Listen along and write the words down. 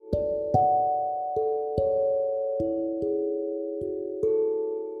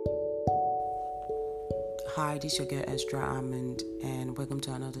Hi, this is your girl Ezra Almond, and welcome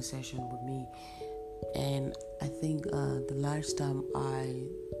to another session with me. And I think the last time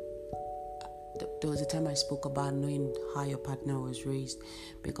there was a time I spoke about knowing how your partner was raised,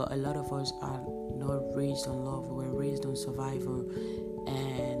 because a lot of us are not raised on love, we were raised on survival,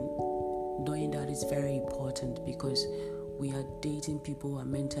 and knowing that is very important because we are dating people who are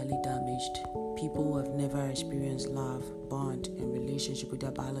mentally damaged, people who have never experienced love, bond, and relationship with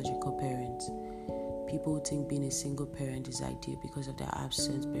their biological parents. People who think being a single parent is ideal because of their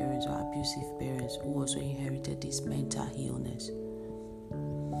absent parents or abusive parents who also inherited this mental illness.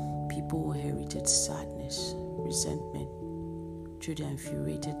 People who inherited sadness, resentment through their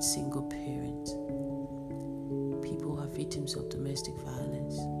infuriated single parents. People who are victims of domestic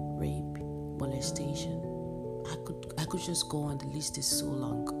violence, rape, molestation. I could just go on, the list is so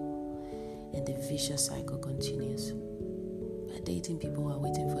long. And the vicious cycle continues. We're dating people who are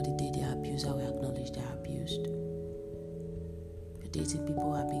waiting for the day their abuser will acknowledge they're abused. We're dating people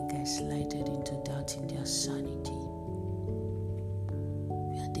who are being gaslighted into doubting their sanity.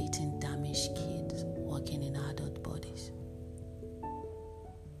 We are dating damaged kids working in adult bodies.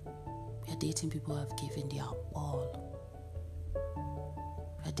 We are dating people who have given their all.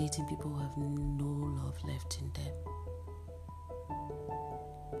 We are dating people who have no love left in them.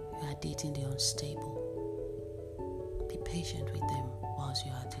 We are dating the unstable. Be patient with them whilst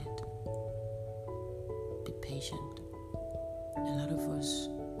you're at it. Be patient. A lot of us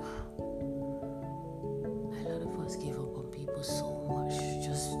give up on people so much.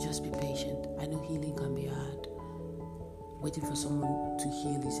 Just be patient. I know healing can be hard. Waiting for someone to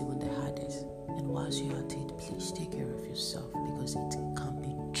heal is even the hardest. And whilst you're at it, please take care of yourself because it can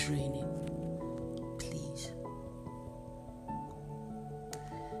be draining. Please.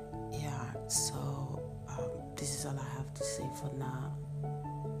 This is all I have to say for now.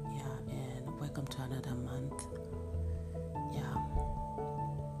 And welcome to another month.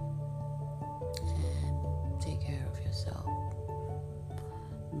 Take care of yourself.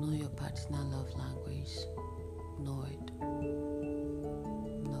 Know your partner love language. Know it.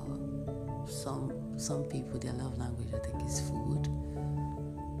 Some people, their love language, I think, is food.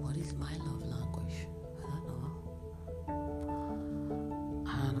 What is my love language? I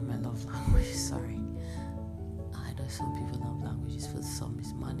don't know my love language, sorry. I know some people love languages. For some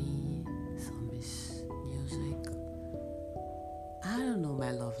is money, some is music. I don't know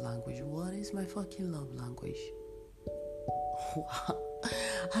my love language. What is my fucking love language?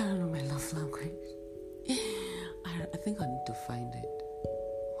 I don't know my love language. I think I need to find it.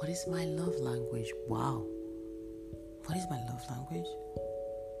 What is my love language? Wow. What is my love language?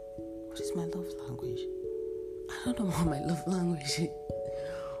 What is my love language? I don't know what my love language is.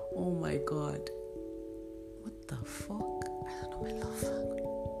 Oh my God. What the fuck? I don't know my love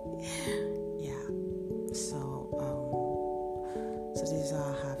language. So this is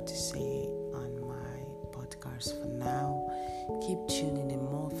all I have to say on my podcast for now. Keep tuning in,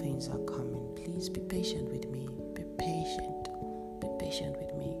 more things are coming. Please be patient with me. Be patient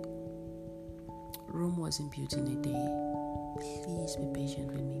with me. Rome wasn't built in a day. Please be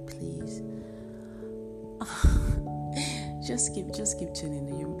patient with me, please. Just keep tuning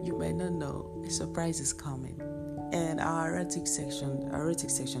in. You might not know, a surprise is coming. And our erotic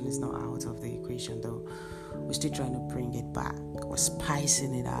section is not out of the equation though. We're still trying to bring it back. We're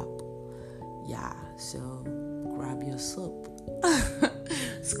spicing it up. So grab your soup.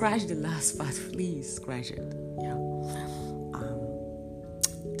 Scratch the last part, please. Scratch it.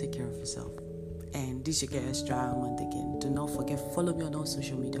 Take care of yourself. And this is your girl Ezra Almond again. Do not forget, follow me on all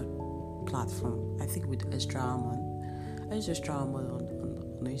social media platform. I think with Ezra Almond. I use Ezra Almond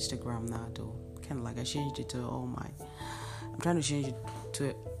on Instagram now though. Kind of like I changed it to I'm trying to change it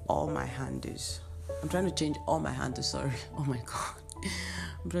to all my handles. Sorry. Oh my God.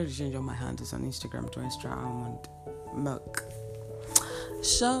 I'm trying to change all my handles on Instagram to Ezra Almond Milk.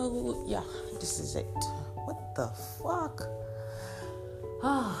 So this is it. What the fuck?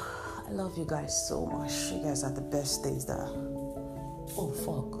 I love you guys so much. You guys are the best things that. Oh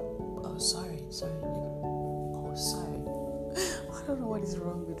fuck. Oh sorry. Oh sorry. I don't know what is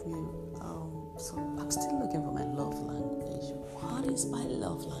wrong with me. So I'm still looking for my love language. What is my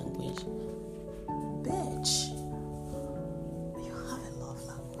love language? Bitch. You have a love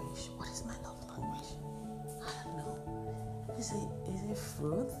language. What is my love language? I don't know. Is it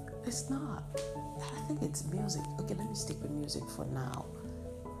fruit? It's not. I think it's music. Okay, let me stick with music for now.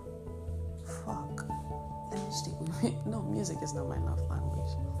 Fuck. Let me stick with me. No, music is not my love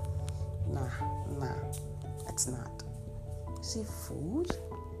language. Nah. It's not. Is it food?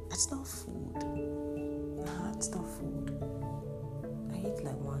 It's not food. Nah, it's not food. I hate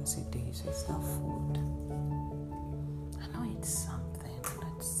like once a day, so it's not food. I know it's something.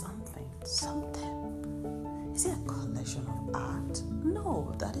 Something. Is it a collection of art?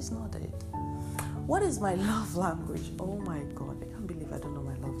 No, that is not it. What is my love language? Oh my God, I can't believe I don't know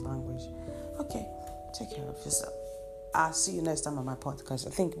my love language. Okay, take care of yourself. I'll see you next time on my podcast. I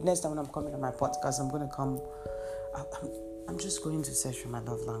think next time when I'm coming on my podcast, I'm going to come. I'm just going to search for my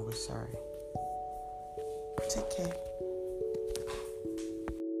love language. Sorry. Take care.